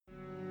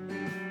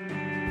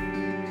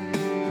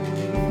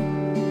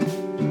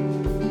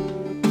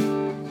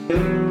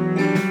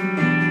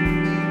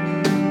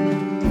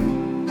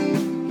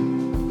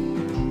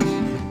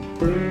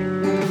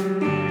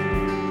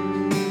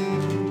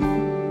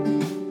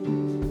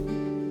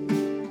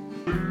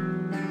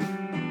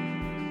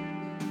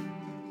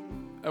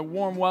A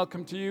warm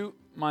welcome to you.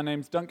 My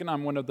name's Duncan.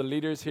 I'm one of the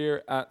leaders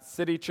here at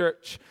City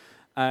Church.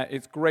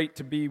 It's great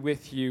to be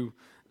with you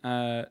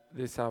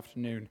this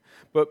afternoon.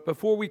 But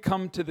before we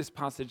come to this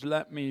passage,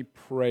 let me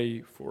pray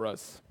for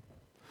us.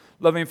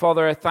 Loving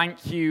Father, I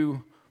thank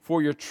you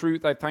for your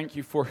truth. I thank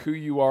you for who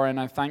you are, and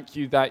I thank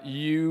you that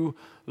you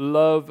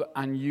love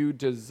and you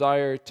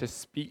desire to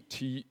speak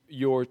to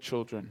your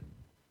children.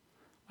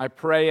 I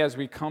pray as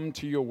we come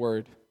to your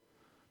word,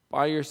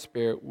 by your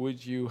Spirit,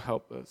 would you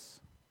help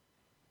us?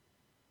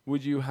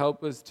 Would you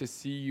help us to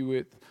see you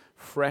with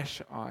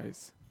fresh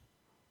eyes?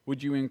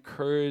 Would you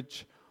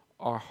encourage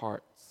our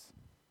hearts?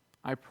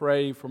 I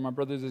pray for my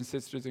brothers and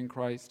sisters in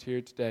Christ here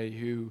today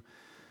who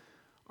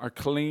are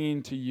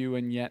clinging to you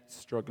and yet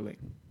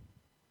struggling.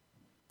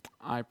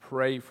 I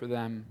pray for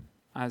them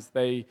as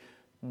they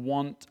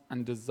want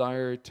and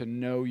desire to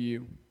know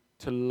you,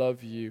 to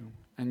love you,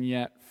 and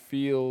yet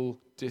feel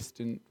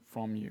distant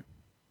from you.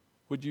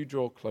 Would you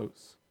draw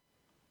close?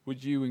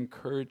 Would you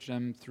encourage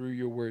them through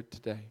your word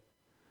today?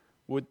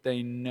 Would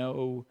they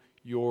know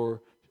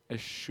your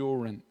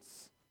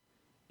assurance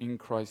in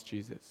Christ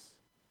Jesus?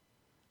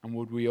 And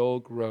would we all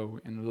grow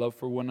in love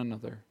for one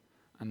another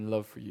and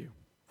love for you,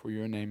 for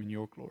your name and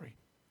your glory.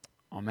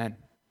 Amen.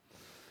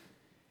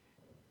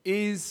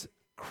 Is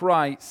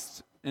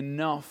Christ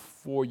enough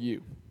for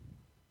you?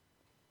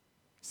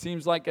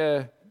 Seems like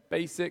a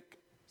basic,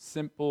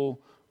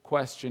 simple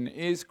question.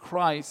 Is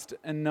Christ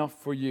enough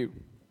for you?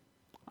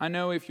 I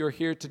know if you're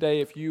here today,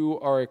 if you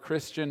are a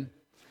Christian,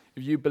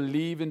 if you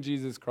believe in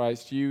Jesus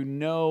Christ, you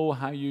know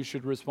how you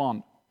should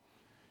respond.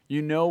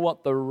 You know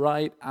what the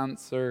right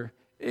answer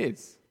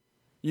is.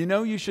 You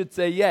know you should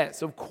say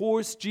yes. Of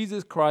course,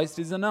 Jesus Christ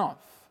is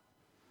enough.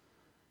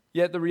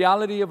 Yet the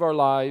reality of our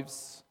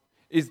lives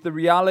is the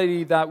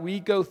reality that we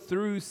go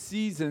through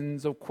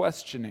seasons of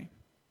questioning.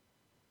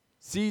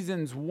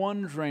 Seasons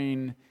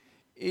wondering,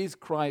 is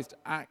Christ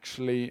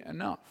actually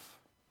enough?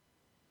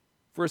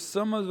 For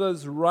some of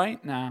us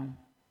right now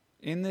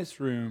in this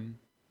room,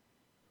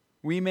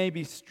 we may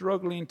be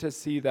struggling to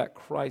see that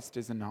Christ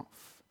is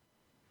enough.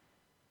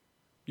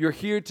 You're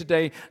here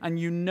today and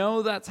you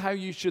know that's how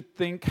you should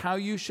think, how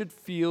you should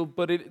feel,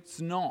 but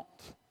it's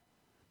not.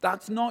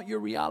 That's not your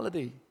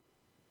reality.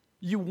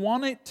 You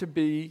want it to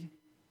be,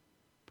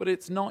 but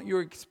it's not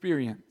your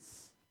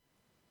experience.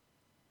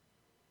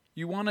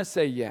 You want to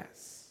say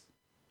yes,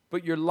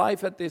 but your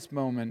life at this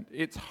moment,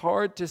 it's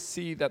hard to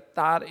see that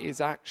that is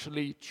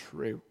actually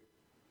true.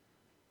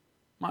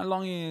 My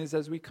longing is,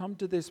 as we come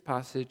to this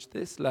passage,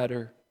 this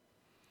letter,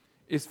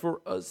 is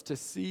for us to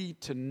see,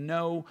 to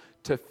know,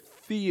 to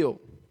feel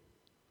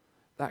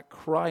that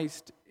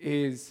Christ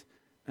is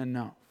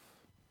enough.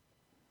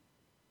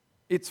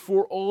 It's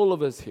for all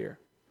of us here.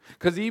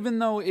 Because even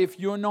though if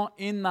you're not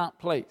in that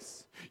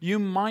place, you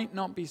might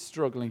not be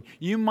struggling.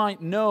 You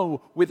might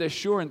know with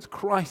assurance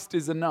Christ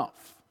is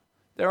enough.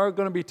 There are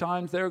going to be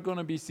times, there are going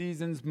to be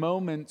seasons,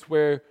 moments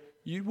where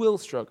you will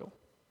struggle.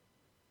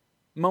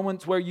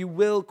 Moments where you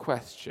will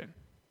question.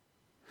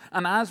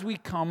 And as we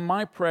come,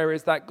 my prayer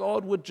is that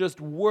God would just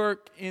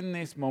work in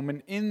this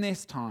moment, in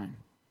this time.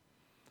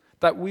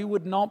 That we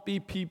would not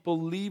be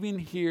people leaving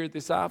here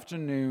this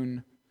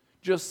afternoon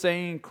just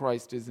saying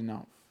Christ is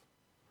enough.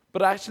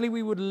 But actually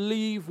we would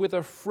leave with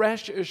a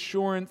fresh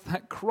assurance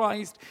that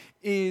Christ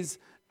is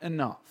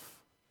enough.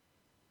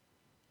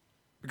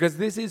 Because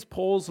this is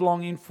Paul's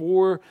longing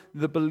for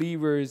the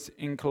believers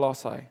in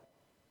Colossae.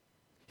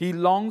 He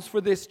longs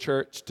for this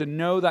church to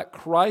know that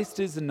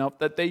Christ is enough,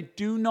 that they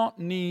do not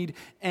need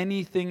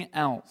anything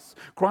else.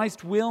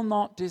 Christ will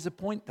not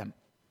disappoint them.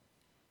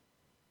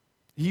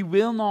 He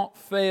will not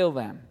fail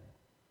them.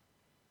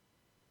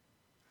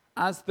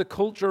 As the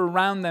culture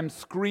around them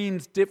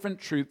screams different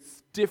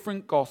truths,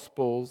 different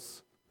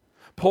gospels,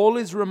 Paul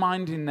is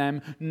reminding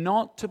them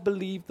not to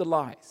believe the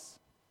lies.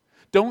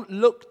 Don't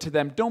look to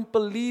them. Don't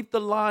believe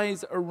the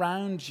lies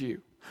around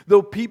you.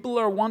 Though people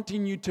are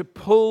wanting you to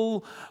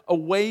pull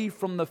away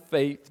from the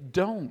faith,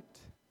 don't.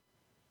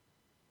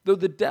 Though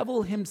the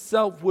devil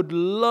himself would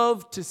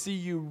love to see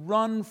you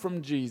run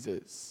from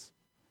Jesus,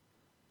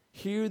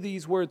 hear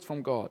these words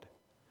from God.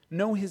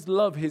 Know his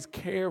love, his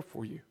care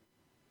for you.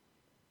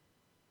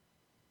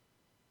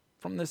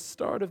 From the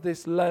start of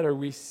this letter,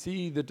 we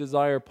see the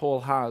desire Paul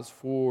has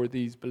for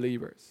these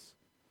believers.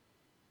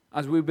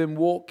 As we've been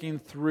walking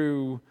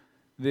through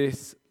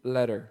this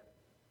letter.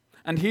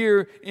 And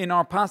here in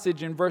our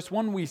passage in verse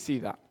 1, we see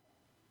that.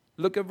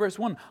 Look at verse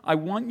 1. I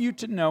want you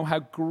to know how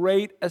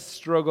great a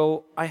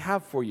struggle I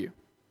have for you.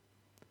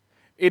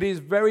 It is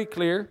very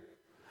clear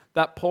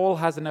that Paul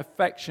has an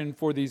affection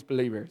for these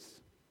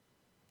believers.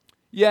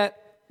 Yet,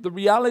 the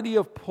reality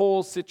of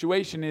Paul's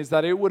situation is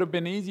that it would have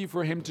been easy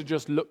for him to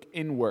just look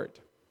inward.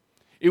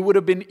 It would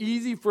have been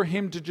easy for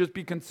him to just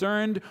be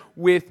concerned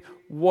with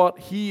what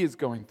he is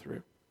going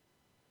through.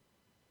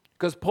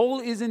 Because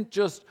Paul isn't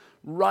just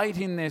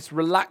writing this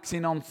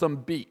relaxing on some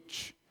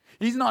beach.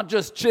 He's not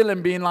just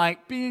chilling being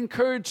like, be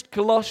encouraged,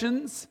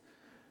 Colossians.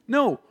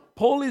 No,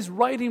 Paul is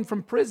writing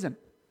from prison.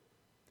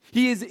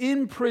 He is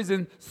in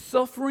prison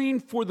suffering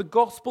for the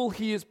gospel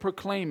he is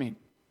proclaiming.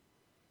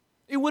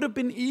 It would have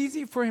been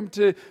easy for him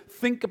to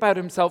think about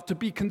himself, to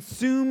be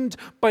consumed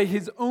by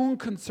his own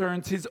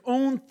concerns, his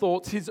own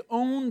thoughts, his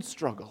own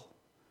struggle.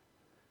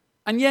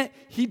 And yet,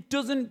 he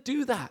doesn't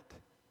do that.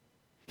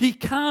 He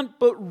can't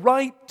but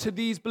write to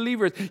these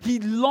believers. He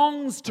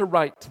longs to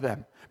write to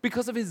them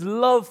because of his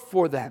love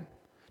for them,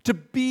 to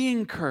be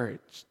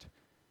encouraged,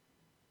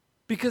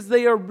 because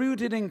they are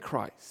rooted in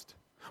Christ.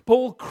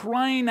 Paul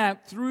crying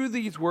out through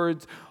these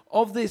words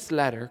of this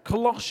letter,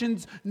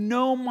 Colossians,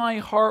 know my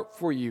heart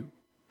for you.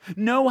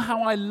 Know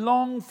how I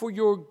long for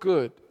your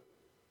good.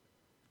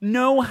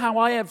 Know how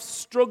I have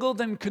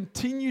struggled and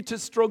continue to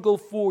struggle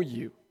for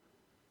you.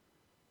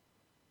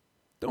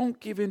 Don't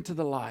give in to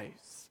the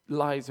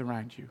lies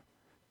around you.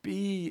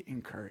 Be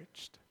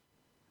encouraged.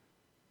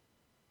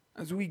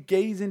 As we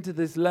gaze into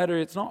this letter,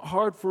 it's not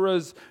hard for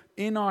us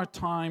in our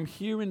time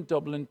here in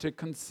Dublin to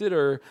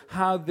consider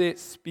how this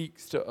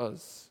speaks to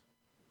us.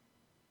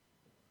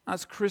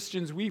 As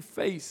Christians, we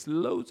face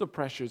loads of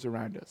pressures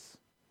around us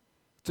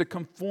to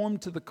conform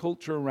to the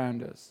culture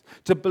around us,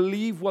 to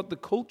believe what the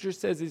culture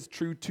says is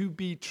true, to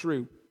be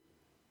true.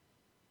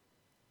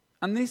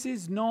 And this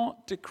is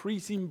not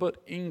decreasing but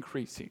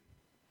increasing.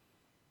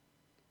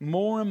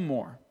 More and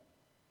more.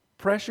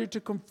 Pressure to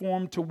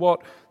conform to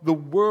what the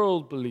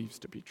world believes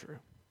to be true.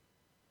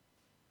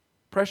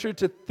 Pressure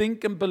to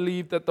think and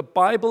believe that the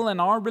Bible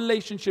and our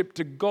relationship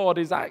to God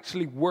is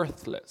actually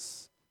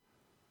worthless.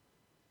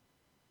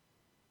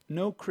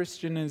 No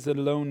Christian is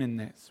alone in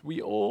this.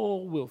 We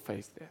all will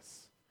face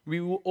this. We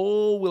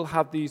all will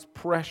have these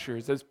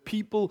pressures as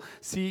people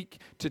seek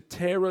to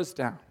tear us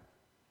down,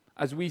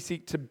 as we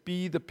seek to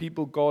be the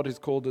people God has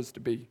called us to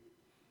be.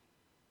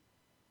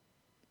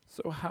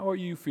 So how are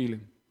you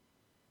feeling?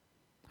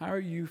 How are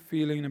you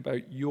feeling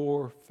about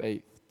your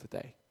faith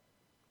today?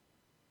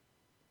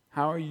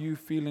 How are you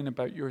feeling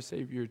about your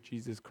Savior,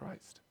 Jesus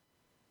Christ?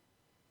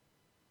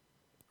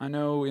 I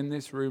know in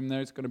this room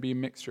there's going to be a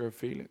mixture of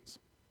feelings.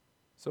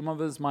 Some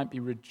of us might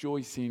be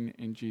rejoicing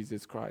in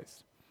Jesus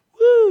Christ.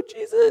 Woo,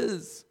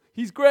 Jesus!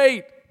 He's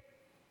great!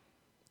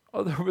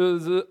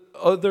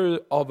 Other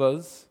of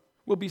us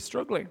will be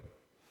struggling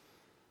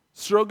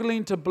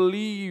to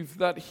believe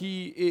that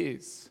He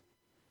is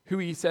who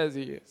He says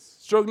He is.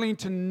 Struggling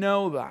to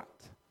know that,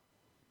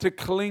 to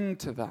cling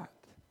to that.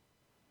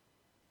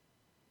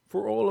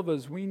 For all of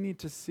us, we need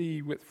to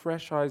see with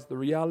fresh eyes the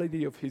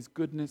reality of His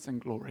goodness and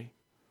glory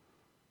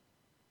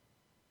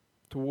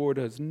toward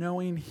us,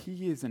 knowing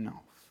He is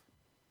enough.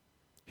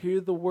 Hear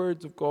the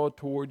words of God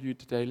toward you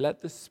today.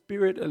 Let the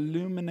Spirit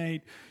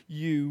illuminate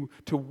you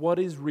to what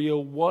is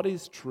real, what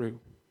is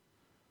true,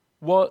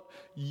 what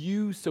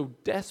you so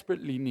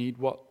desperately need,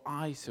 what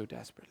I so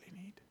desperately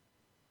need.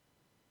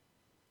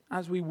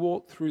 As we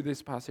walk through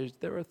this passage,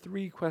 there are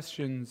 3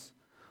 questions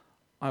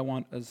I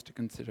want us to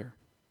consider.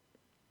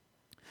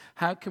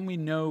 How can we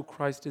know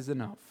Christ is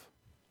enough?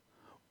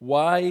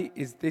 Why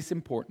is this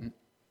important?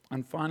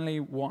 And finally,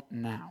 what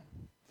now?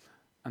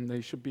 And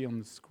they should be on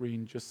the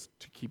screen just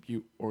to keep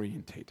you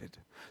orientated.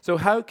 So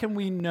how can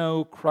we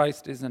know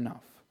Christ is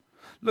enough?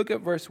 Look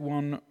at verse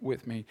 1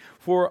 with me.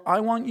 For I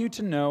want you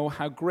to know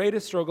how great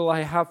a struggle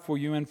I have for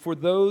you and for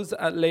those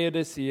at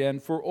Laodicea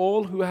and for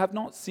all who have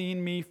not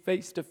seen me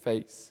face to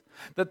face,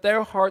 that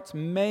their hearts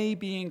may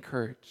be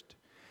encouraged,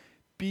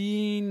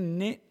 being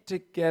knit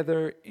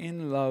together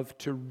in love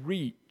to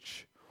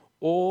reach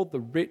all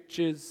the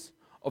riches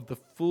of the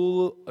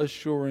full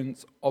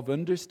assurance of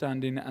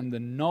understanding and the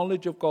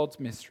knowledge of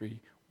God's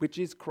mystery, which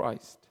is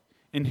Christ,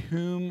 in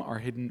whom are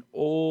hidden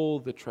all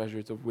the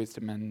treasures of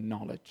wisdom and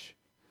knowledge.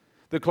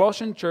 The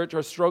Colossian church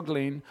are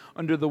struggling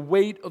under the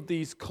weight of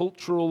these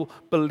cultural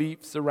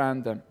beliefs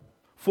around them.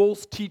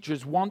 False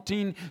teachers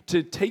wanting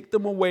to take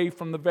them away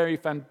from the very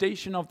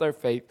foundation of their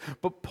faith.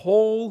 But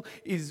Paul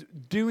is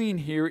doing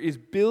here is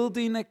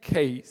building a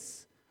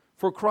case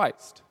for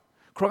Christ.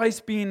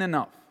 Christ being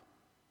enough.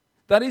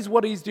 That is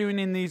what he's doing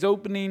in these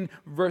opening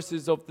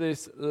verses of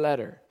this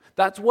letter.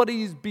 That's what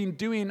he's been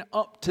doing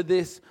up to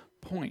this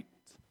point.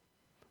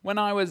 When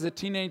I was a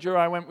teenager,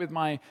 I went with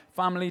my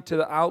family to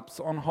the Alps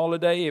on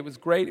holiday. It was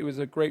great. It was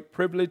a great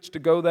privilege to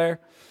go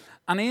there.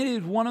 And it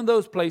is one of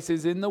those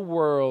places in the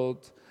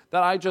world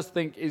that I just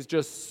think is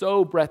just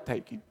so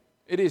breathtaking.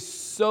 It is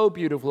so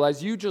beautiful.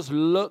 As you just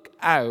look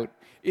out,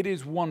 it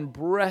is one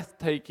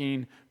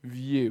breathtaking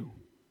view.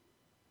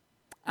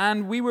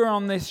 And we were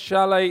on this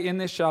chalet,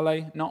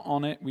 not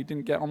on it, we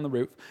didn't get on the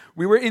roof.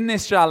 We were in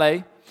this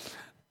chalet,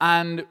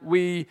 and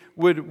we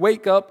would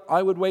wake up,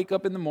 I would wake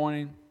up in the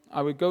morning,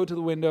 I would go to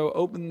the window,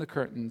 open the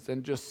curtains,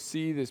 and just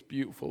see this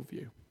beautiful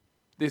view,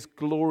 this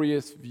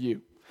glorious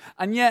view.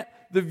 And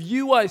yet, the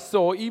view I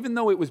saw, even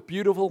though it was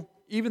beautiful,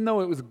 even though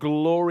it was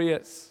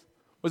glorious,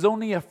 was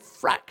only a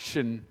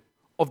fraction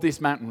of this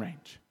mountain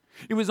range.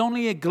 It was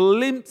only a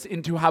glimpse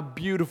into how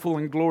beautiful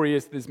and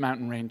glorious this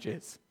mountain range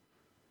is.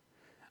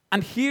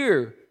 And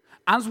here,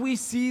 as we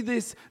see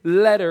this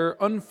letter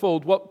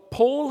unfold, what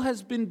Paul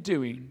has been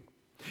doing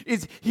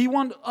is he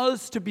wants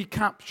us to be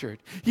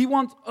captured. He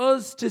wants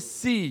us to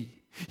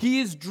see. He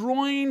is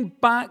drawing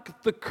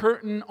back the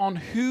curtain on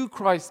who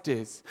Christ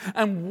is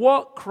and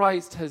what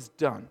Christ has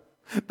done.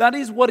 That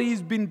is what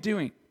he's been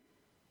doing.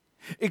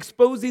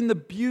 Exposing the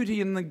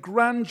beauty and the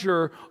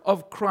grandeur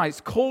of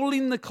Christ,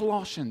 calling the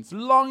Colossians,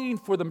 longing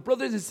for them.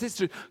 Brothers and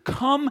sisters,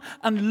 come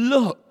and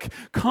look.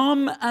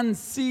 Come and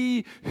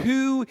see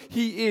who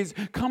he is.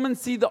 Come and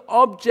see the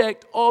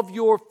object of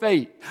your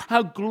faith.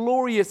 How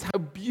glorious, how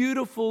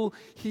beautiful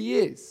he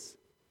is.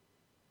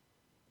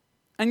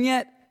 And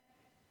yet,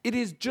 it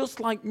is just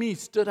like me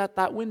stood at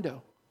that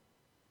window.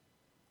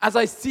 As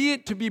I see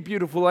it to be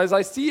beautiful, as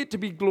I see it to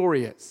be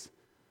glorious.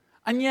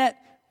 And yet,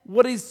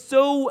 what is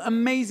so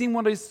amazing,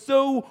 what is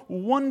so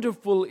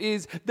wonderful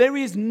is there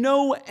is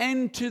no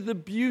end to the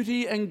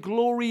beauty and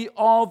glory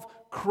of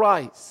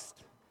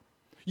Christ.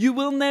 You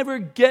will never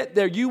get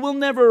there. You will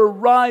never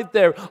arrive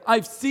there.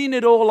 I've seen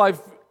it all.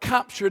 I've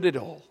captured it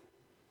all.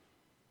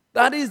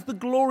 That is the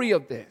glory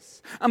of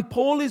this. And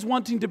Paul is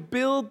wanting to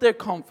build their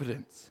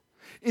confidence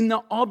in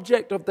the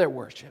object of their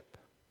worship.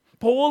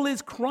 Paul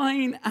is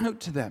crying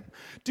out to them.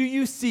 Do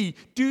you see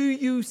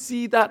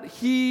that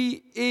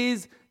he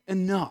is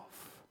enough?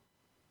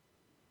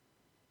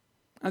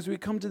 As we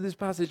come to this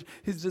passage,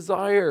 his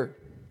desire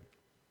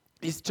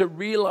is to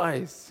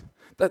realize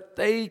that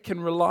they can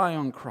rely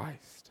on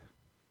Christ.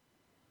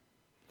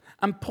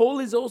 And Paul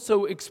is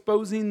also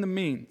exposing the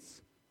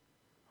means.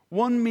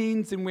 One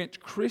means in which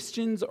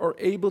Christians are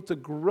able to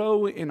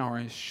grow in our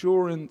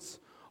assurance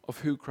of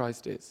who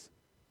Christ is.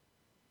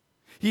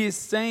 He is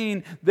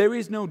saying there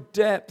is no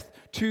depth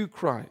to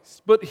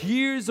Christ. But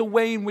here's a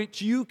way in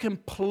which you can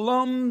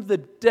plumb the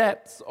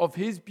depths of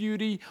his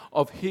beauty,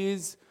 of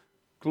his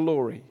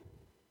glory.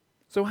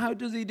 So how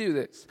does he do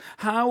this?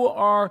 How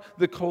are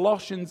the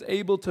Colossians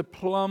able to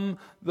plumb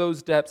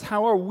those depths?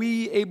 How are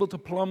we able to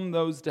plumb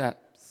those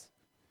depths?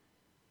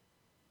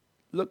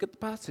 Look at the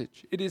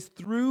passage. It is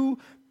through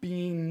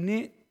being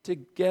knit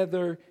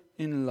together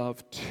in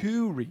love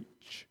to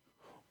reach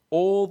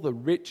all the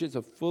riches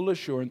of full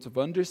assurance of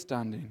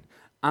understanding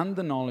and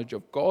the knowledge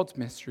of God's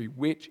mystery,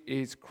 which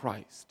is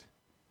Christ.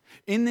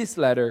 In this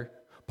letter,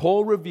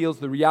 Paul reveals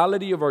the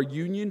reality of our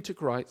union to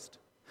Christ.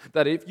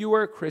 That if you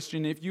are a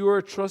Christian, if you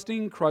are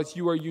trusting in Christ,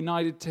 you are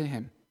united to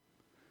him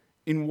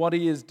in what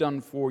he has done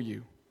for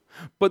you.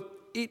 But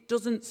it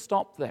doesn't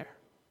stop there.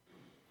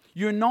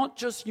 You're not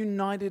just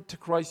united to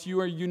Christ, you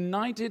are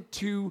united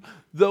to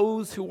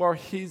those who are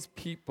his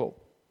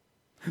people.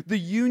 The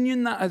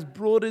union that has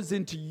brought us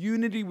into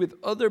unity with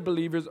other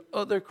believers,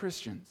 other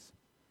Christians.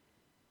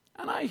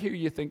 And I hear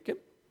you thinking,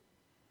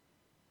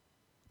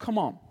 come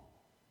on,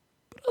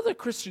 but other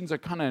Christians are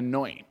kind of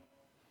annoying.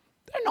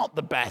 They're not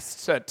the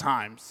best at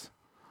times.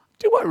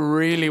 Do I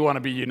really want to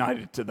be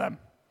united to them?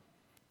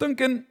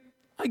 Duncan,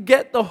 I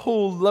get the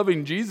whole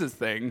loving Jesus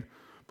thing,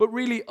 but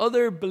really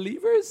other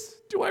believers,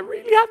 do I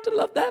really have to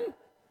love them?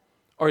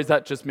 Or is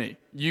that just me?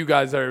 You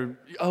guys are,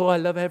 I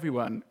love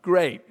everyone.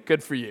 Great,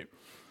 good for you.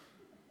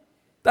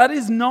 That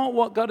is not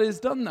what God has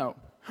done, though.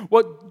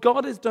 What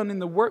God has done in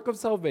the work of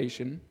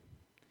salvation,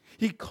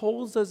 he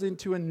calls us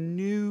into a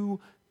new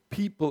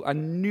people, a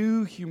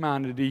new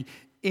humanity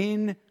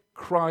in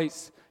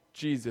Christ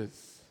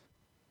Jesus.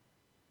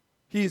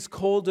 He has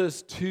called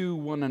us to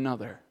one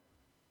another.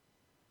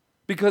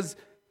 Because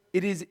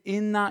it is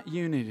in that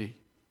unity,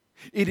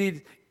 it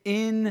is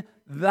in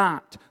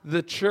that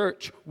the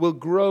church will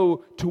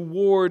grow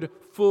toward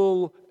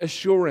full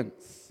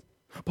assurance.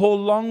 Paul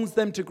longs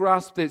them to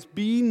grasp this.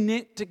 Be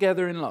knit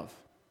together in love.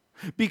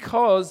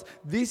 Because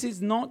this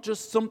is not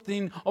just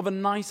something of a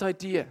nice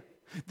idea.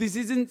 This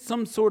isn't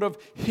some sort of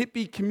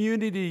hippie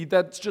community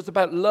that's just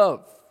about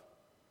love.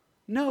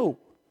 No.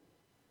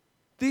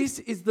 This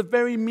is the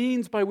very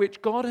means by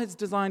which God has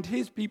designed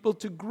his people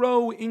to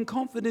grow in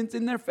confidence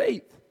in their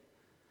faith.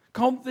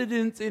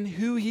 Confidence in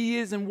who he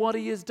is and what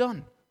he has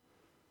done.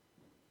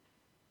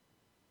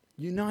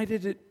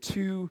 United it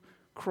to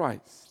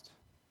Christ.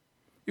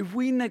 If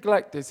we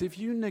neglect this, if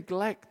you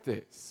neglect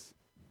this,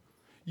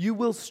 you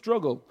will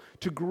struggle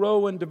to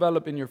grow and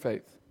develop in your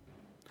faith.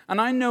 And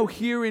I know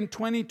here in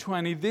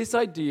 2020, this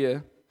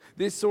idea,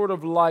 this sort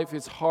of life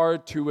is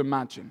hard to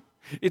imagine.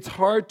 It's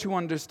hard to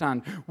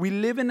understand. We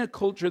live in a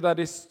culture that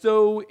is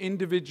so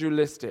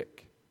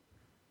individualistic.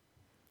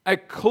 A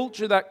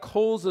culture that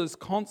calls us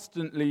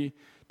constantly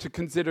to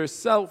consider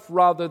self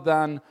rather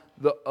than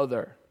the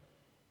other.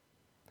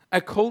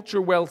 A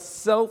culture where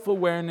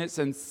self-awareness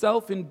and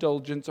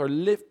self-indulgence are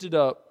lifted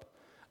up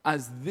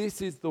as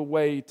this is the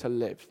way to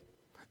live.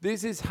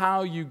 This is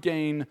how you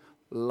gain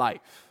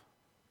life.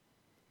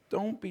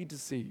 Don't be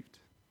deceived.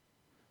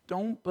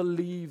 Don't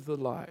believe the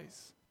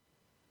lies.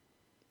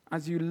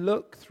 As you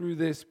look through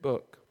this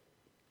book,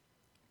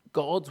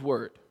 God's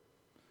word,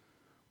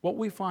 what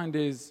we find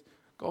is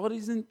God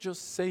isn't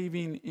just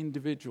saving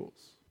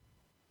individuals.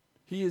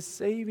 He is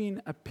saving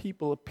a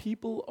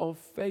people of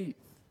faith,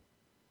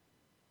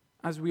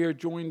 as we are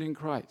joined in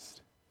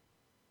Christ.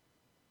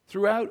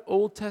 Throughout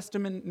Old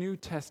Testament, New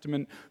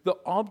Testament, the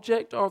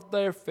object of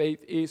their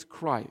faith is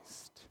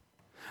Christ.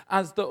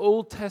 As the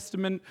Old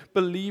Testament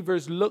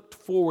believers looked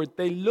forward,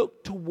 they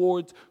looked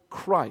towards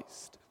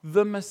Christ,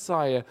 the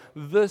Messiah,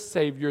 the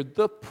Savior,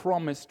 the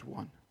promised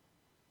one.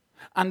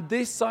 And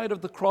this side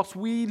of the cross,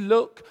 we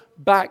look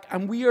back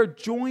and we are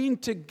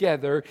joined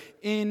together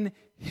in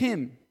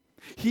Him.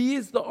 He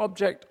is the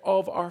object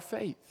of our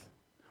faith,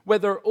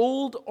 whether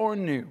old or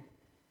new.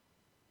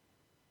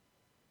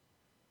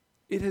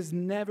 It has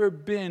never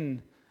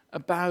been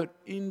about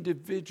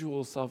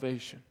individual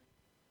salvation.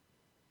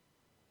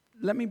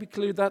 Let me be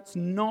clear, that's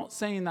not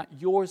saying that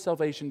your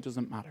salvation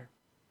doesn't matter.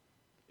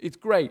 It's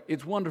great,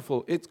 it's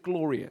wonderful, it's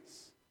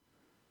glorious.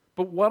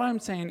 But what I'm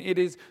saying, it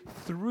is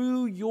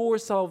through your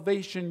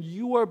salvation,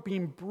 you are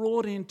being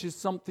brought into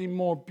something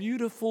more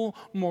beautiful,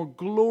 more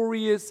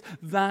glorious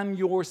than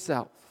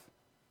yourself.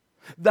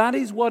 That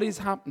is what is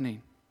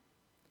happening.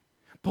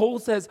 Paul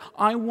says,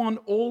 I want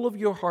all of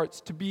your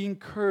hearts to be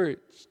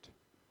encouraged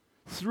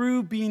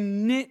through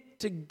being knit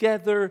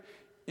together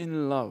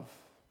in love.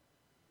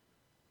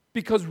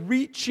 Because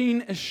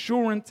reaching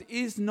assurance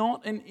is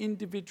not an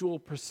individual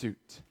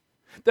pursuit.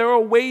 There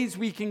are ways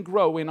we can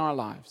grow in our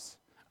lives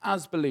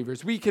as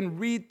believers. We can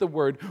read the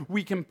Word.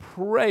 We can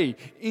pray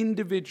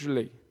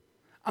individually.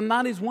 And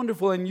that is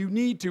wonderful, and you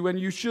need to, and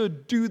you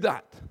should do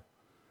that.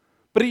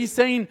 But he's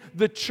saying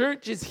the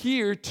church is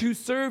here to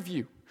serve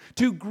you,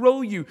 to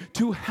grow you,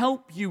 to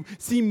help you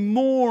see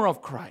more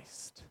of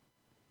Christ.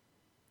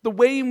 The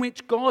way in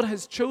which God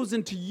has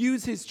chosen to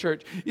use His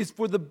church is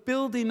for the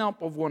building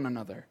up of one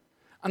another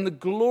and the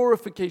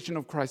glorification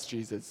of Christ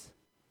Jesus.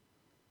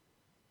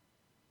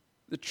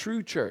 The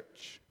true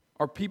church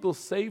are people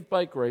saved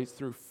by grace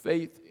through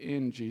faith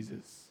in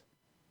Jesus.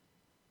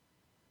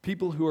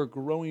 People who are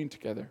growing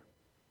together.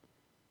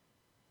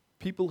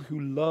 People who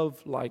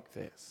love like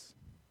this.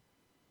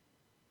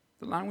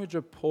 The language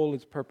of Paul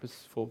is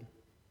purposeful.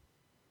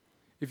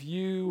 If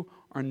you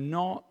are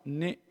not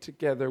knit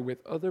together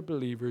with other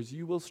believers,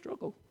 you will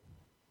struggle.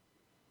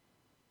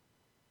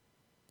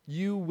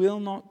 You will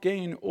not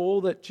gain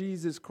all that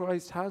Jesus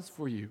Christ has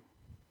for you.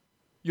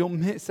 You'll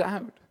miss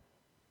out.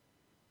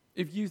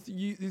 If you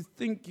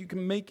think you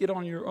can make it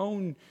on your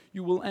own,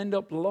 you will end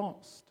up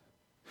lost.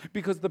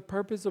 Because the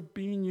purpose of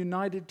being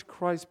united to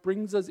Christ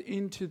brings us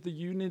into the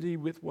unity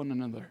with one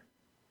another.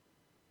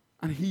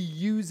 And He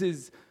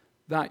uses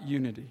that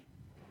unity.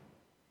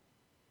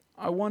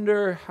 I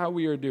wonder how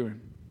we are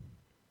doing.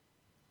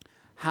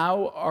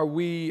 How are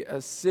we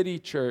as City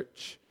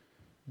Church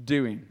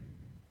doing?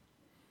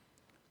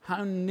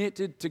 How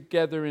knitted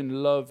together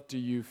in love do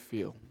you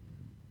feel?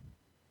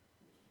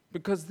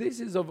 Because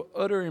this is of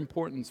utter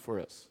importance for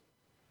us.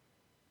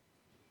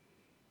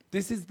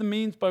 This is the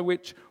means by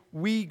which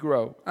we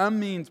grow, a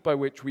means by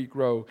which we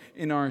grow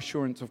in our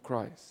assurance of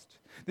Christ.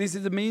 This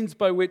is the means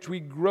by which we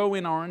grow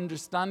in our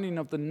understanding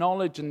of the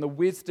knowledge and the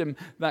wisdom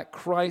that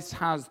Christ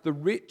has, the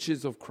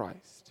riches of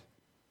Christ.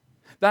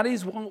 That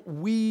is what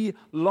we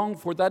long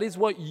for. That is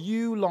what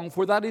you long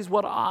for. That is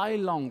what I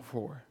long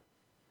for.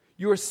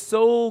 Your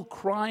soul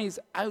cries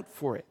out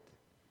for it.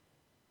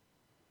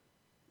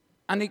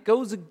 And it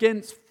goes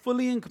against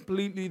fully and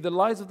completely the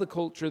lies of the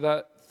culture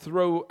that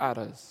throw at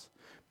us.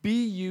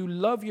 Be you,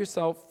 love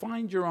yourself,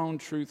 find your own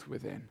truth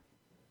within.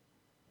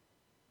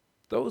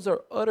 Those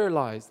are utter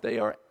lies. They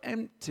are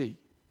empty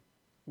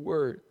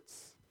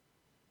words.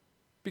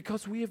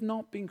 Because we have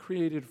not been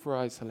created for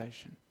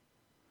isolation.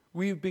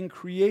 We've been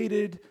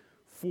created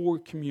for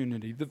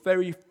community. The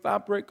very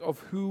fabric of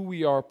who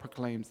we are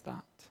proclaims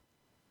that.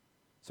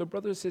 So,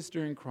 brother,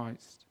 sister in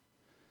Christ,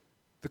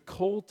 the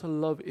call to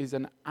love is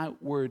an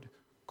outward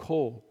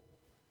call.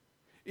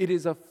 It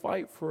is a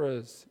fight for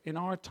us in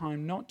our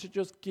time not to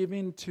just give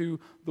in to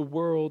the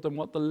world and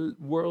what the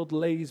world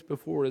lays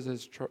before us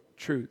as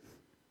truth.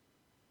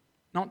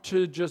 Not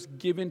to just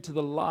give in to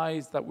the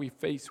lies that we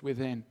face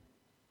within.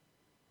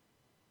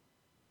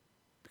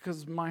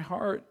 Because my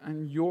heart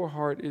and your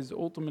heart is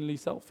ultimately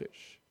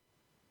selfish.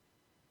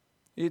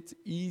 It's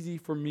easy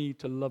for me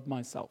to love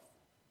myself.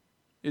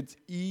 It's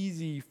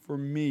easy for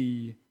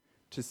me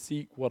to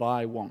seek what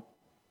I want.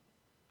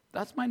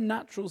 That's my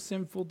natural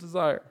sinful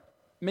desire.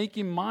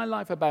 Making my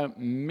life about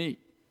me.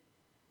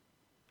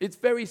 It's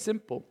very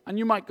simple. And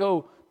you might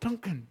go,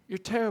 Duncan, you're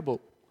terrible.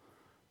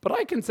 But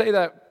I can say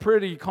that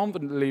pretty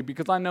confidently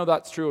because I know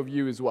that's true of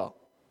you as well.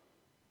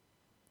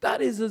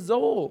 That is us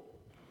all.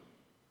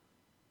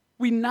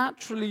 We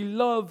naturally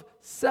love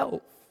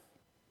self.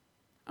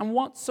 And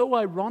what's so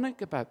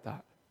ironic about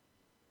that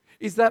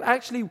is that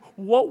actually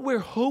what we're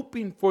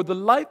hoping for, the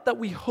life that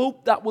we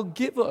hope that will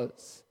give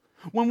us,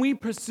 when we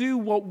pursue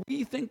what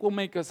we think will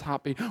make us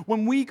happy,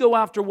 when we go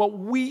after what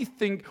we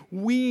think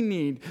we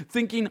need,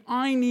 thinking,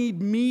 I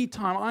need me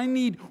time, I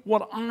need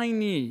what I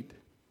need,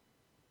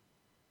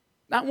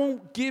 that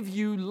won't give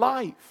you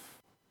life.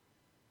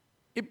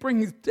 It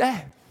brings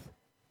death.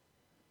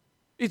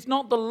 It's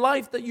not the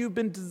life that you've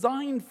been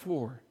designed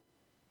for.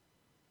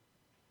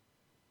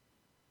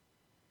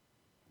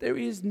 There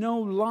is no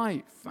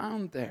life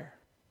found there.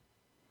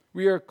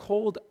 We are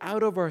called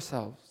out of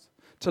ourselves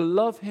to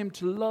love Him,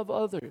 to love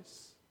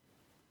others.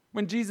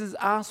 When Jesus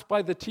asked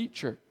by the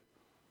teacher,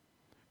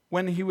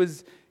 when he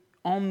was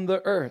on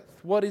the earth.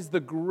 What is the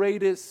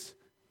greatest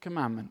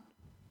commandment?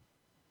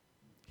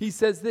 He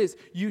says this,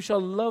 you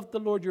shall love the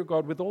Lord your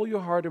God with all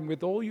your heart and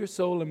with all your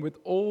soul and with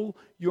all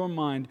your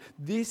mind.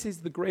 This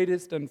is the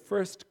greatest and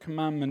first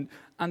commandment.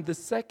 And the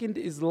second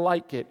is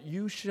like it.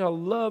 You shall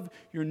love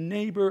your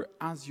neighbor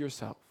as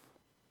yourself.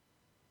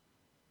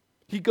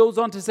 He goes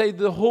on to say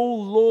the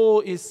whole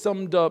law is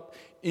summed up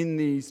in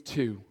these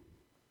two.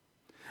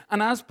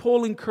 And as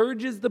Paul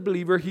encourages the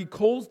believer, he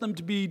calls them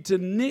to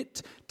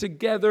knit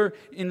together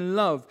in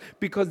love,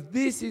 because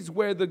this is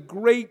where the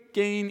great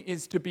gain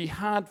is to be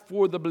had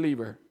for the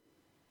believer.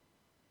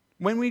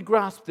 When we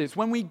grasp this,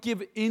 when we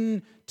give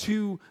in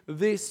to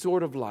this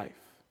sort of life.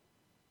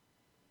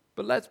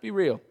 But let's be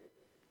real.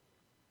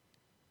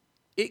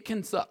 It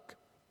can suck.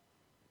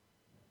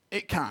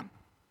 It can.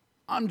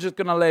 I'm just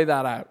going to lay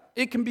that out.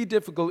 It can be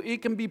difficult.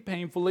 It can be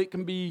painful. It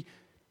can be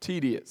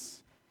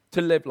tedious to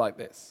live like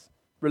this.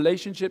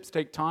 Relationships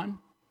take time.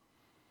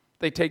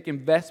 They take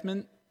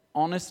investment,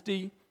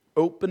 honesty,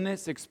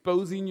 openness,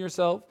 exposing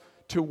yourself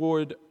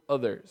toward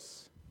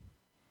others.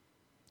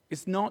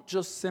 It's not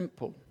just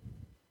simple.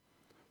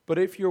 But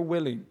if you're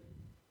willing,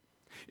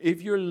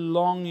 if you're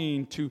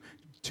longing to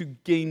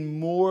gain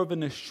more of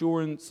an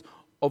assurance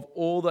of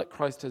all that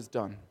Christ has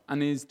done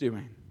and is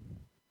doing,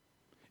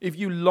 if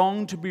you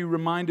long to be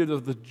reminded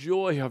of the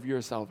joy of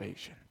your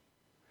salvation,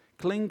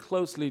 cling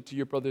closely to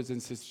your brothers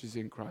and sisters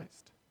in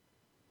Christ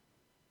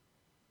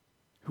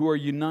who are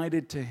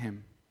united to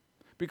him,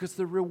 because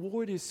the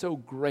reward is so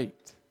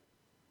great.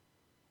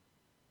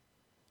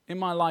 In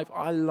my life,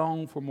 I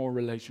long for more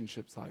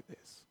relationships like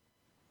this.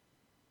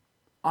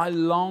 I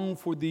long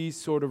for these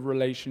sort of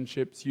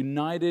relationships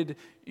united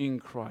in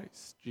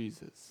Christ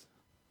Jesus.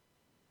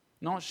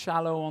 Not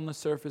shallow on the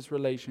surface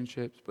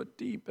relationships, but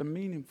deep and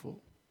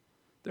meaningful.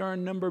 There are a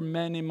number of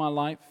men in my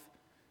life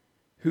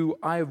who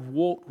I have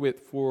walked with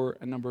for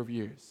a number of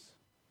years.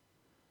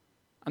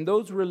 And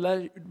those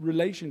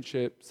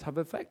relationships have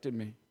affected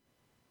me.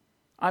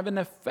 I have an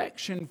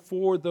affection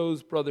for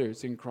those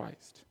brothers in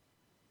Christ.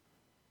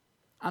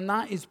 And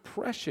that is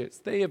precious.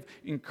 They have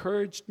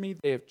encouraged me.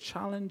 They have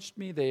challenged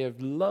me. They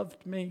have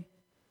loved me.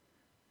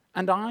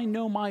 And I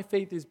know my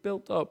faith is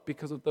built up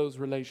because of those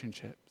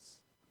relationships.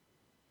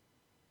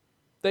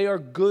 They are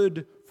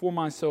good for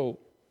my soul.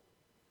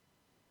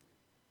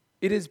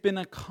 It has been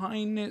a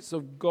kindness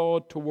of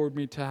God toward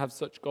me to have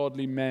such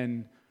godly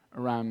men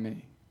around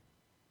me.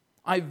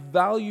 I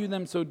value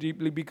them so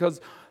deeply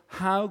because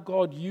how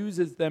God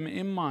uses them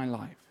in my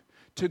life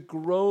to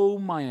grow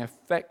my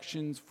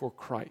affections for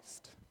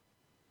Christ.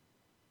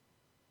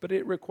 But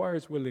it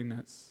requires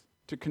willingness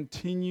to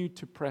continue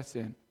to press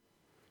in,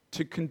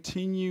 to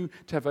continue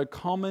to have a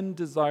common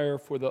desire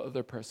for the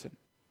other person.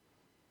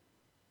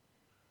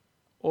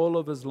 All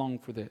of us long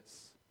for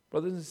this.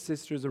 Brothers and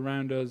sisters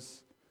around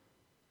us,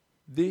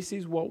 this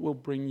is what will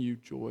bring you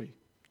joy.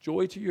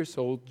 Joy to your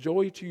soul,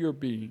 joy to your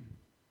being.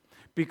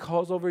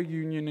 Because of our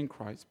union in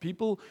Christ.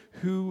 People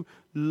who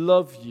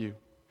love you,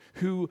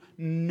 who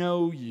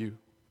know you.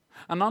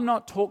 And I'm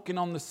not talking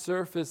on the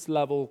surface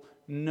level,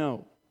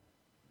 no.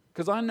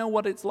 Because I know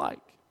what it's like.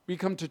 We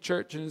come to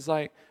church and it's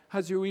like,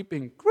 how's your week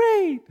been?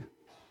 Great.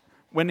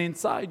 When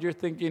inside you're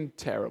thinking,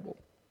 terrible.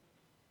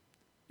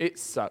 It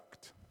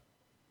sucked.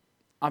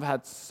 I've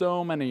had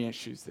so many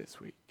issues this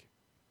week.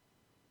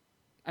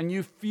 And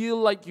you feel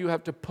like you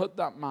have to put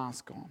that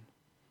mask on.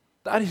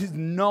 That is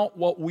not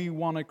what we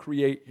want to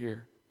create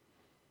here.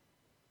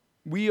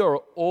 We are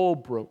all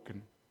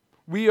broken.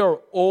 We are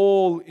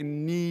all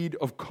in need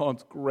of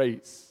God's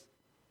grace.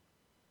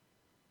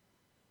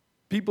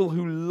 People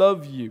who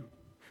love you,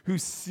 who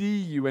see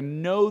you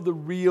and know the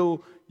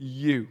real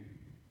you.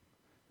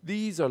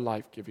 These are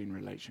life-giving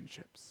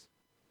relationships.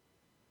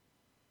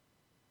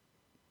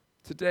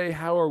 Today,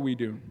 how are we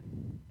doing?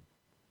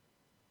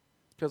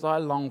 Because I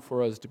long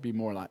for us to be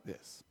more like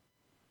this.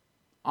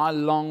 I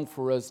long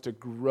for us to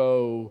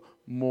grow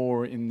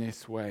more in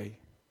this way.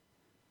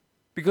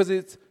 Because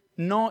it's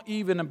not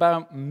even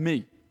about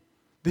me.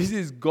 This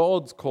is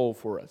God's call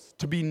for us,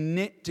 to be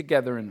knit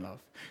together in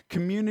love.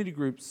 Community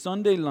groups,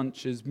 Sunday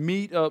lunches,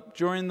 meet up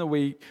during the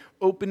week,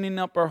 opening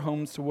up our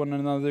homes to one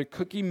another,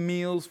 cooking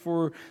meals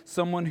for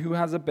someone who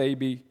has a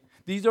baby.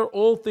 These are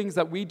all things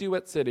that we do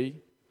at City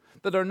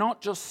that are not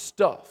just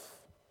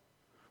stuff.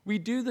 We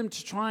do them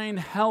to try and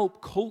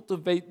help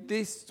cultivate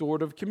this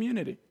sort of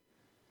community.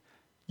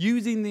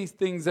 Using these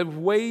things as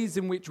ways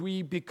in which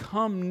we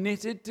become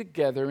knitted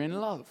together in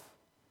love.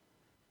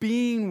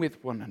 Being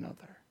with one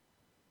another.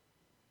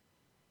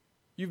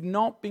 You've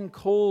not been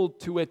called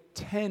to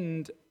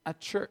attend a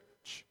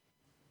church.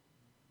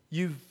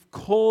 You've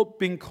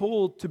been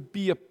called to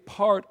be a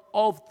part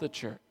of the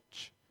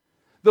church.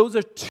 Those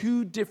are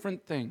two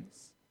different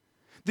things.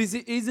 This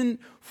isn't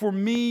for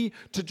me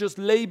to just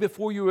lay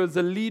before you as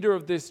a leader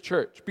of this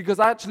church, because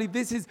actually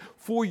this is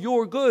for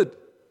your good.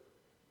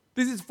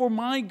 This is for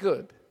my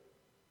good.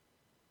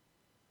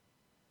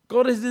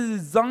 God has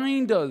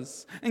designed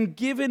us and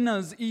given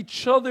us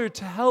each other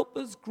to help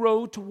us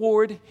grow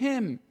toward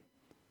Him.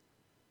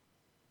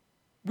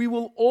 We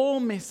will all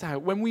miss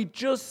out when we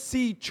just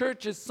see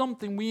church as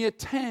something we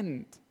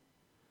attend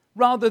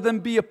rather than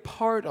be a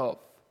part of.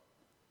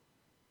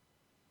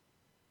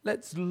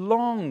 Let's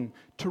long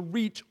to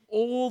reach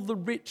all the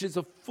riches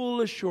of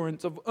full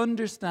assurance of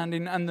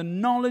understanding and the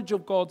knowledge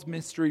of God's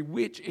mystery,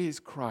 which is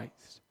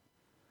Christ.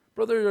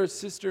 Brother or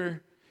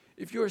sister,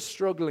 if you're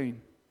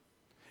struggling,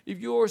 if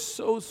you're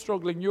so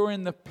struggling, you're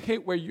in the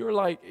pit where you're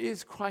like,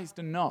 is Christ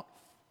enough?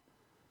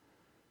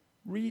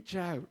 Reach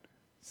out,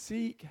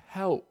 seek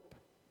help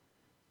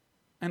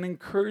and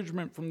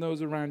encouragement from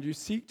those around you.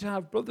 Seek to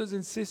have brothers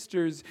and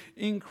sisters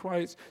in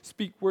Christ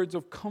speak words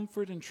of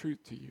comfort and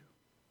truth to you.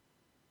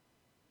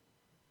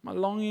 My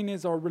longing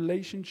is our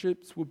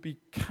relationships will be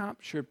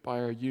captured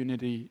by our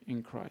unity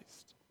in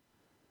Christ.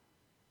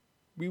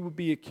 We will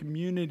be a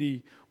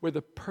community where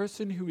the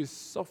person who is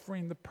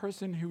suffering, the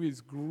person who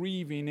is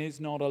grieving is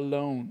not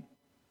alone.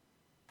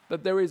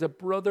 That there is a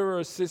brother or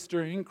a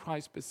sister in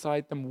Christ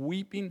beside them,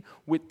 weeping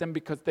with them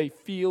because they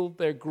feel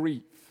their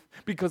grief,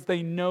 because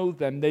they know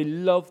them, they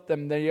love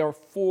them, they are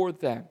for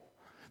them.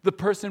 The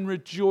person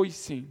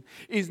rejoicing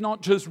is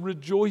not just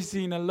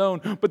rejoicing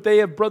alone, but they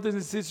have brothers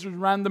and sisters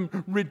around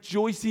them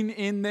rejoicing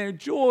in their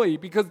joy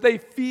because they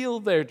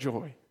feel their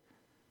joy.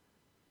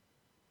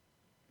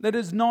 Let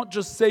us not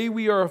just say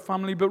we are a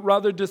family, but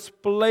rather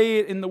display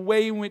it in the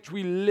way in which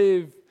we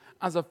live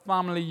as a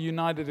family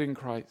united in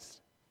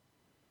Christ.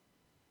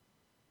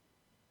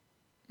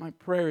 My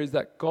prayer is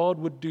that God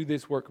would do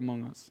this work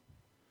among us,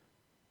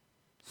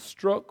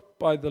 struck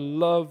by the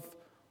love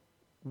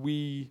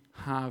we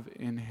have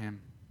in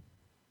Him.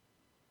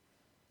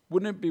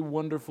 Wouldn't it be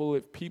wonderful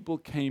if people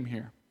came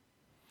here?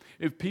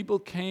 If people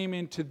came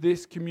into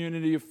this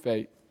community of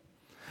faith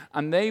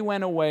and they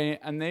went away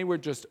and they were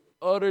just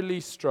utterly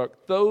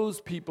struck.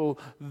 Those people,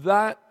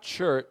 that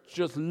church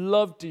just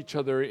loved each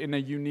other in a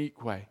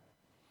unique way.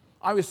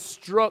 I was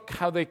struck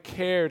how they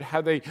cared,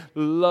 how they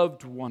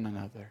loved one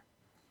another.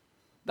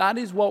 That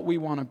is what we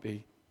want to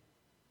be.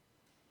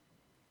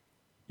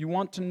 You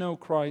want to know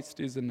Christ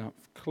is enough.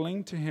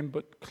 Cling to Him,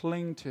 but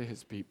cling to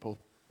His people.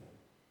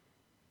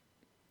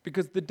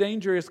 Because the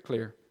danger is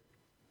clear.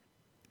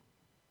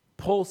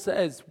 Paul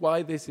says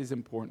why this is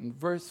important.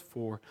 Verse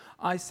 4,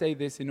 I say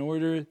this in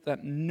order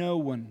that no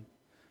one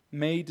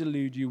may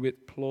delude you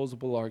with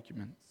plausible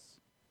arguments.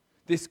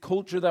 This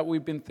culture that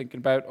we've been thinking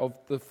about of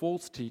the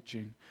false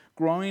teaching,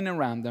 growing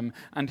around them,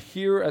 and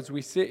here as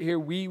we sit here,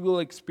 we will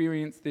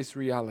experience this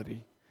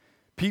reality.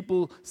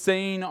 People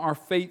saying our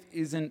faith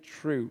isn't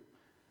true.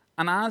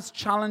 And as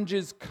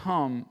challenges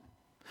come,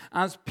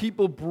 as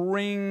people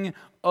bring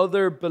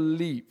other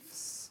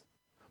beliefs,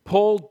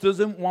 Paul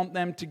doesn't want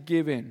them to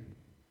give in.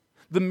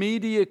 The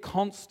media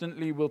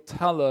constantly will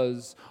tell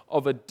us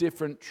of a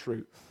different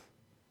truth.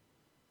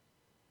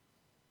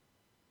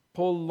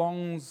 Paul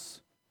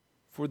longs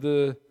for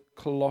the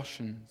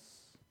Colossians,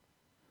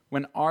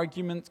 when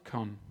arguments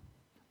come,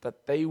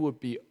 that they would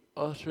be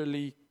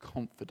utterly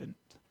confident,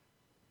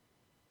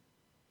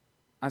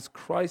 as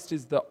Christ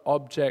is the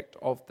object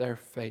of their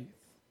faith,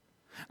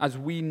 as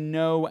we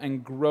know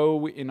and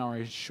grow in our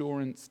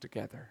assurance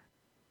together.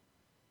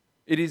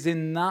 It is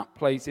in that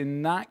place,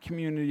 in that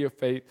community of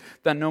faith,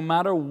 that no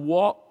matter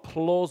what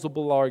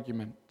plausible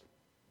argument,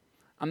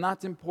 and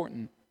that's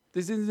important,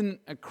 this isn't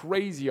a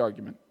crazy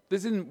argument.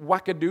 This isn't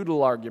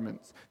wackadoodle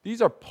arguments.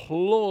 These are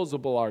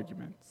plausible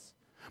arguments.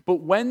 But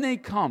when they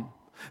come,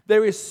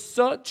 there is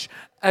such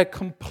a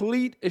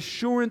complete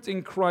assurance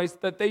in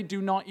Christ that they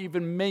do not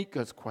even make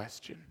us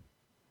question.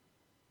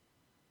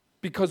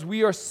 Because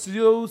we are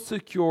so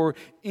secure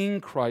in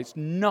Christ,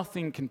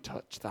 nothing can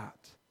touch that.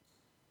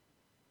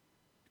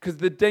 Because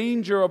the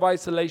danger of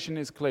isolation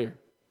is clear.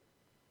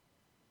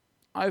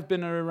 I've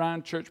been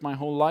around church my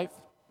whole life.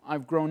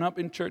 I've grown up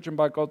in church and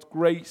by God's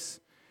grace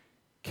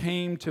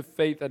came to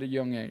faith at a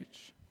young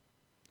age.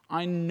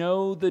 I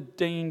know the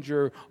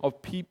danger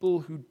of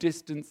people who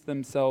distance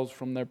themselves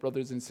from their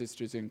brothers and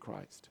sisters in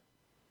Christ.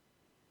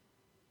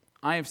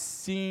 I have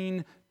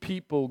seen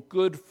people,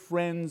 good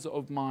friends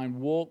of mine,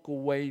 walk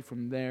away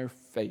from their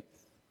faith.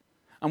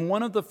 And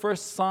one of the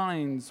first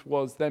signs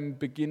was them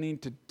beginning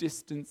to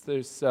distance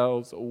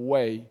themselves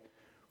away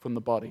from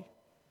the body.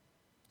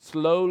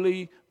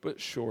 Slowly but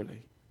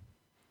surely.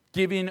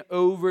 Giving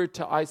over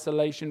to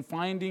isolation,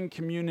 finding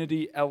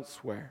community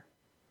elsewhere.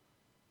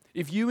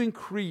 If you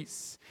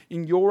increase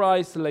in your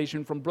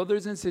isolation from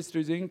brothers and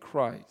sisters in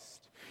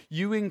Christ,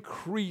 you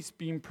increase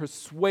being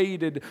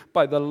persuaded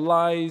by the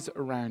lies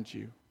around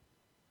you.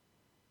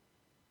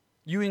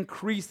 You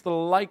increase the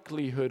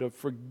likelihood of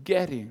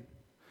forgetting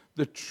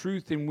the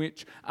truth in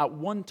which at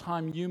one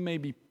time you may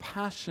be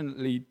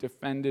passionately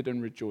defended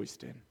and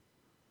rejoiced in.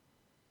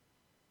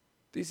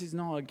 This is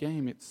not a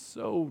game. It's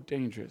so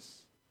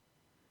dangerous.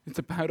 It's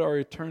about our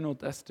eternal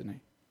destiny.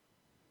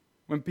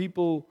 When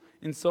people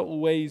in subtle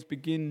ways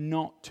begin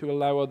not to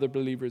allow other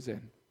believers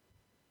in.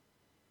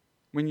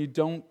 When you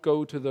don't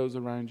go to those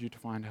around you to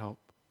find help.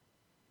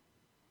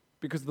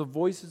 Because the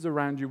voices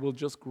around you will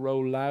just grow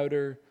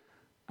louder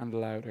and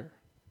louder.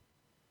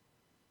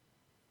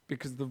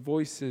 Because the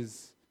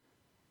voices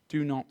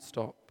do not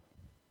stop.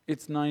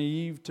 It's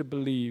naive to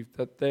believe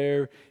that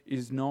there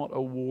is not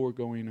a war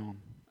going on,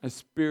 a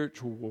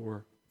spiritual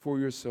war for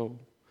your soul.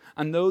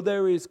 And though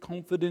there is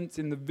confidence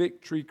in the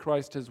victory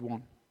Christ has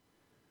won,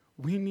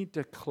 we need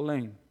to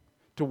cling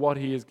to what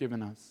he has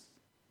given us,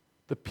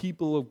 the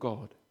people of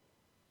God.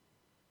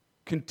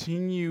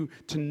 Continue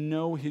to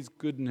know his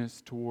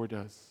goodness toward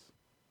us.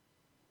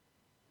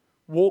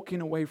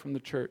 Walking away from the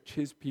church,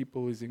 his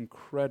people, is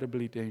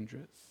incredibly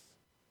dangerous.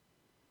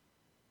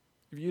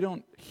 If you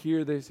don't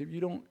hear this, if you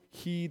don't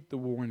heed the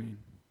warning,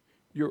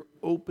 you're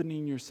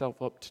opening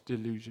yourself up to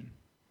delusion,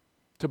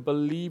 to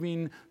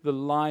believing the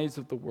lies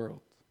of the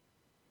world.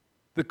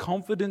 The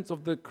confidence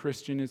of the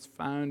Christian is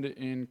found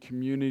in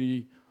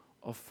community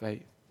of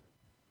faith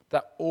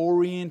that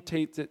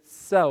orientates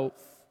itself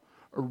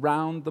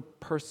around the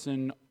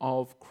person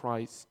of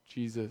Christ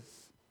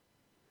Jesus.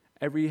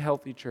 Every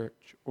healthy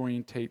church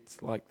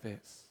orientates like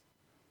this,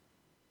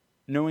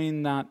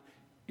 knowing that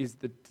is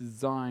the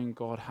design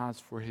God has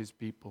for his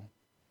people.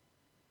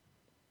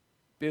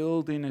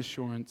 Building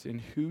assurance in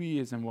who he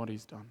is and what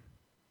he's done.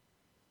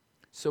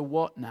 So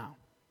what now?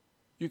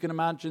 You can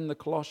imagine the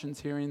Colossians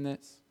hearing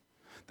this.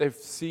 They've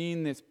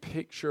seen this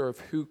picture of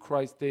who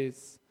Christ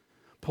is.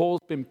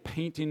 Paul's been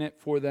painting it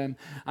for them,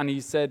 and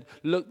he said,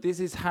 look, this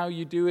is how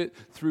you do it,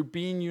 through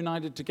being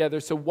united together.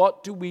 So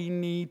what do we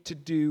need to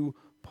do,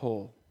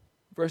 Paul?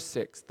 Verse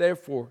 6,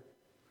 therefore,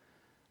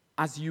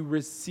 as you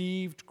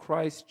received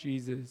Christ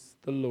Jesus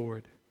the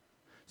Lord,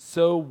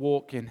 so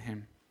walk in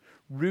him,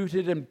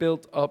 rooted and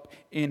built up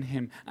in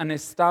him, and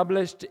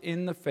established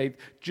in the faith,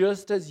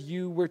 just as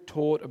you were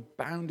taught,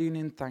 abounding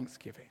in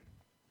thanksgiving.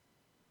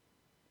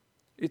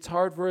 It's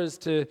hard for us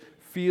to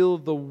feel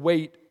the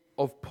weight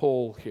of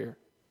Paul here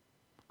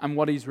and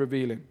what he's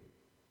revealing.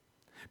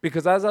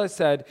 Because as I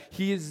said,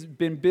 he has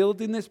been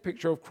building this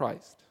picture of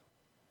Christ.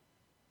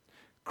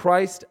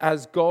 Christ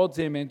as God's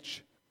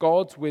image,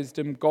 God's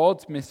wisdom,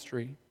 God's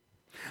mystery.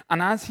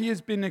 And as he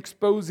has been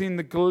exposing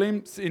the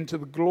glimpse into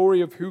the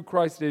glory of who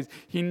Christ is,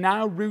 he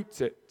now roots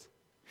it.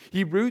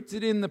 He roots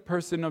it in the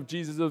person of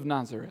Jesus of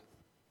Nazareth.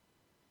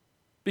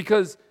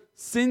 Because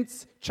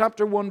since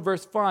chapter 1,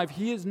 verse 5,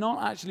 he has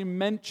not actually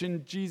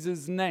mentioned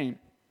Jesus' name.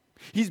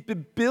 He's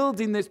been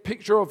building this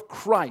picture of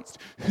Christ,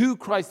 who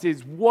Christ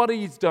is, what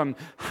he's done,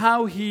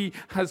 how he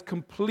has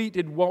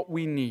completed what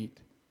we need.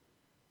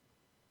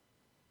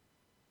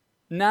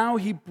 Now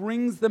he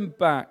brings them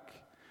back.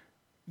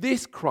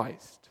 This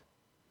Christ,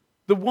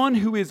 the one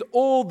who is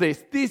all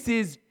this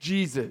is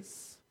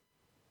Jesus.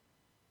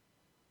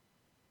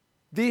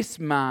 This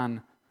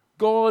man,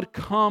 God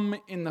come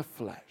in the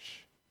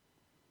flesh.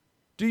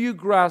 Do you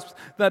grasp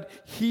that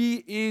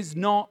he is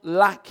not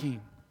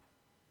lacking?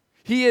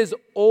 He is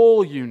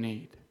all you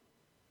need.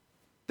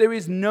 There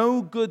is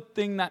no good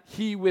thing that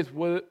he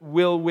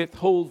will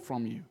withhold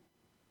from you.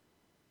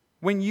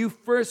 When you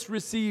first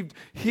received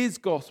his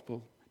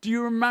gospel, do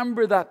you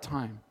remember that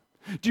time?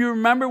 Do you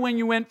remember when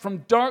you went from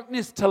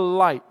darkness to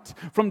light,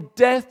 from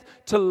death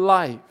to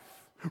life?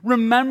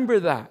 Remember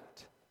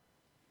that.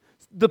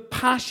 The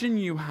passion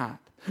you had,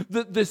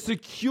 the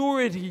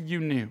security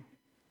you knew.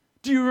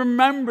 Do you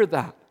remember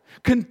that?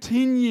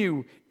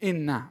 Continue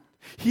in that.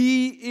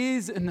 He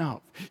is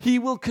enough. He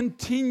will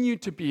continue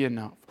to be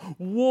enough.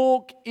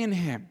 Walk in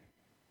him.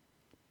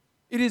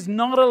 It is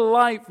not a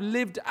life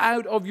lived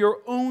out of your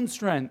own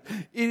strength.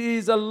 It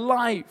is a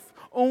life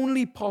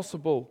only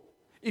possible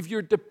if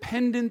your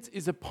dependence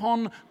is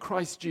upon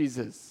Christ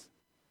Jesus.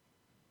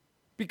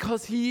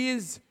 Because he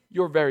is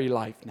your very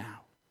life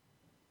now.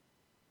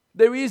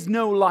 There is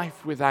no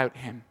life without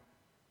him.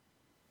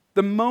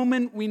 The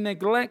moment we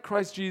neglect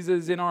Christ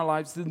Jesus in our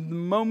lives, the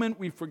moment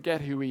we forget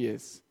who he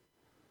is.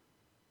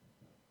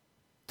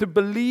 To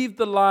believe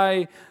the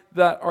lie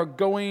that are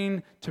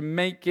going to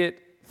make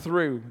it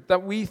through,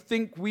 that we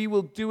think we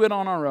will do it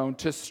on our own,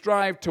 to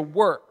strive to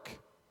work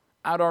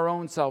out our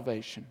own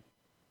salvation.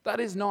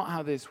 That is not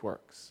how this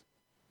works.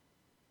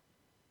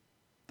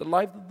 The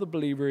life of the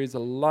believer is a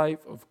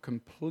life of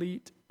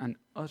complete and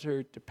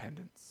utter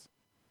dependence,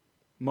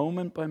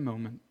 moment by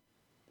moment,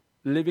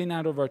 living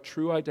out of our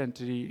true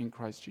identity in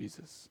Christ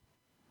Jesus.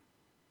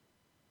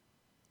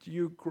 Do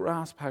you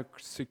grasp how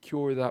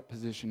secure that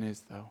position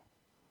is, though?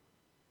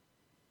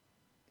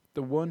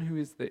 The one who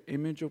is the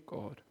image of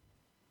God,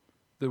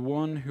 the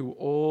one who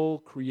all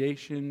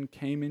creation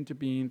came into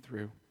being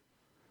through,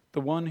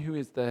 the one who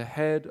is the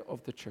head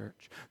of the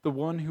church, the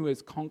one who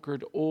has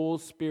conquered all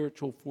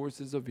spiritual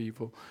forces of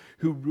evil,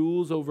 who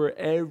rules over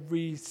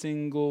every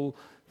single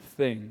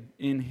thing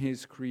in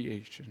his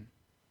creation.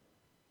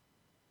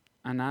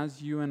 And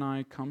as you and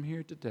I come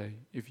here today,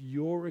 if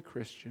you're a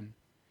Christian,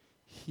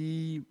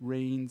 he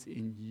reigns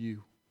in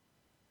you.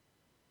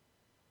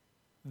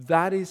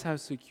 That is how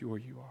secure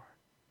you are.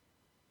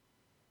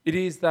 It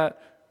is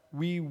that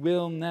we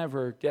will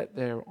never get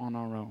there on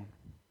our own.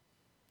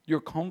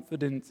 Your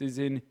confidence is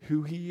in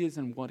who he is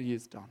and what he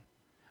has done.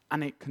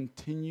 And it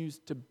continues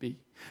to be.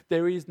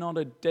 There is not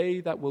a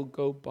day that will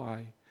go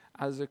by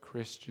as a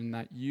Christian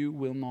that you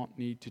will not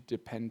need to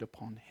depend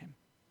upon him.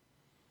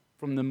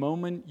 From the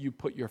moment you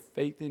put your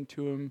faith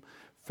into him,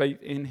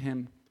 faith in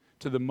him,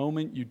 to the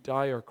moment you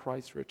die or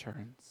Christ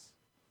returns.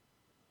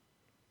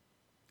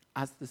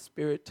 As the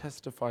Spirit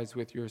testifies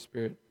with your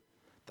spirit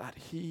that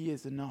he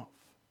is enough.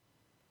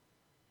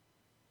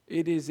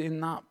 It is in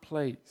that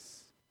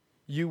place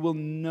you will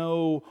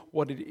know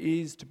what it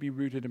is to be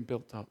rooted and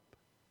built up.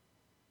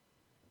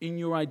 In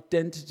your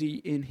identity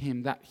in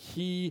him, that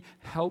he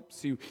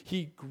helps you,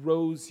 he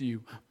grows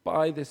you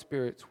by the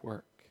Spirit's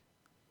work.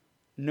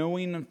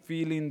 Knowing and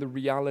feeling the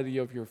reality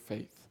of your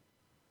faith.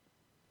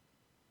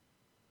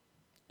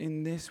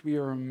 In this we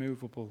are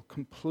immovable,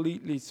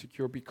 completely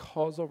secure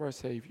because of our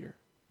Savior.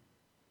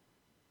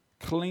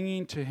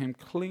 Clinging to him,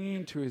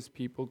 clinging to his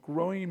people,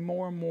 growing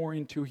more and more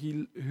into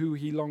who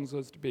he longs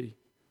us to be.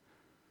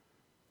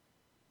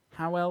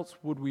 How else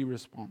would we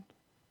respond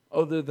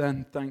other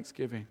than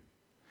thanksgiving?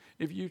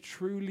 If you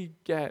truly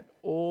get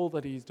all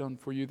that he's done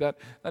for you, that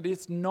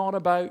it's not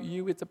about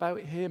you, it's about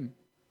him.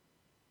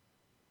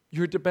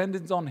 Your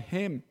dependence on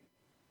him.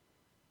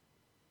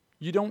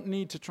 You don't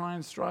need to try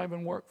and strive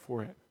and work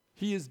for it.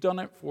 He has done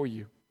it for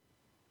you.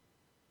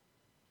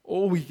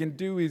 All we can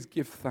do is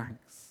give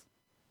thanks.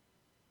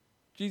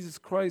 Jesus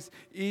Christ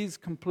is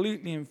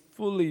completely and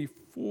fully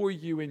for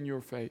you in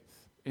your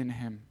faith in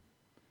him.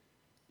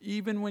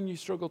 Even when you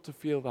struggle to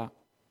feel that.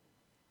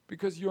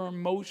 Because your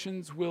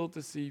emotions will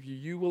deceive you.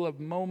 You will have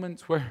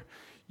moments where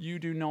you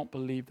do not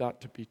believe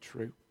that to be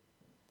true.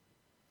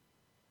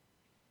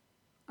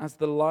 As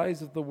the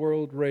lies of the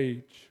world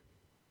rage,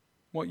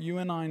 what you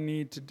and I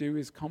need to do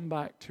is come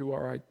back to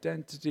our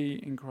identity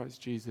in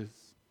Christ Jesus.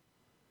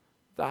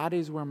 That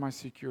is where my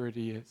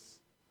security is.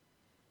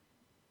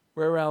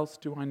 Where else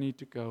do I need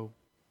to go?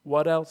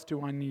 What else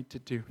do I need to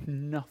do?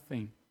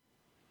 Nothing.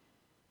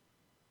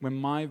 When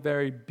my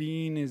very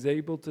being is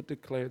able to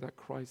declare that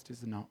Christ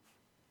is enough.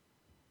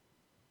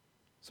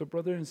 So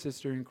brother and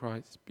sister in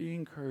Christ, be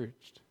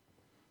encouraged.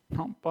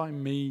 Not by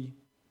me,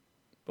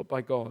 but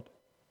by God,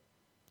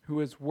 who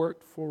has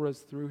worked for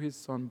us through his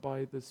Son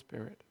by the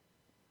Spirit.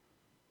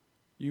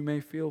 You may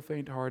feel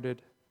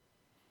faint-hearted,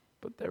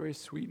 but there is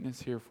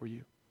sweetness here for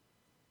you.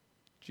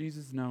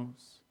 Jesus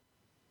knows.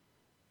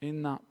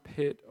 In that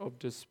pit of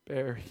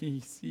despair,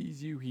 he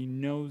sees you, he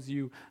knows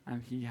you,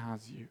 and he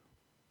has you.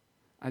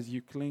 As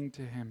you cling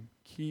to him,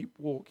 keep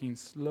walking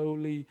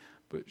slowly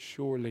but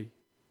surely.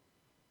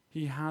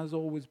 He has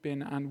always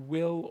been and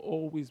will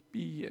always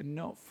be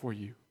enough for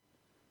you,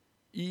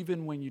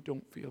 even when you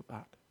don't feel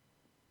that.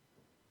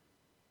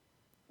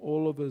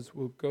 All of us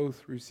will go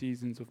through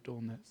seasons of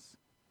dullness,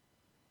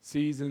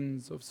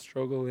 seasons of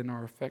struggle in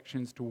our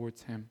affections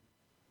towards him.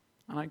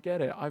 And I get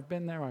it. I've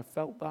been there. I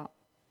felt that.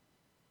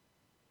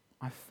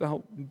 I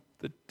felt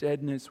the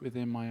deadness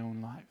within my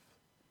own life.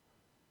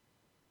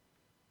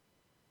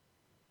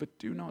 But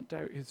do not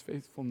doubt his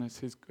faithfulness,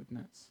 his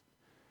goodness.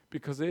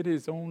 Because it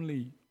is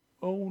only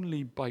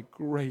by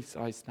grace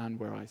I stand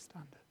where I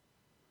stand.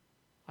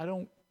 I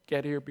don't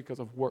get here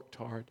because I've worked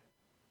hard.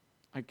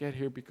 I get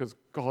here because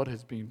God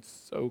has been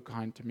so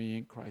kind to me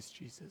in Christ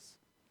Jesus,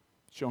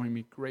 showing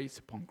me grace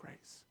upon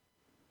grace.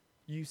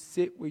 You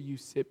sit where you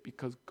sit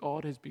because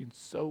God has been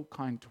so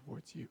kind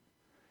towards you,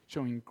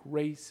 showing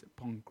grace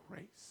upon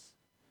grace.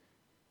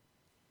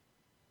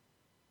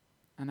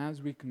 And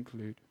as we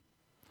conclude,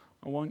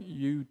 I want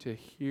you to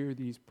hear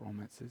these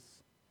promises.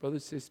 Brother,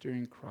 sister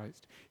in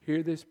Christ,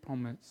 hear this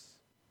promise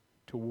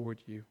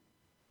toward you.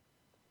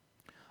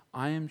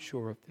 I am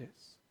sure of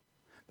this,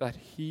 that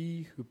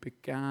he who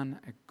began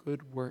a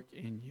good work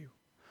in you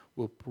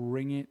will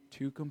bring it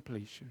to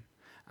completion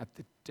at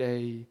the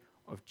day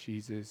of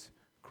Jesus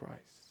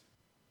Christ.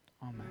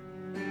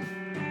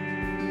 Amen.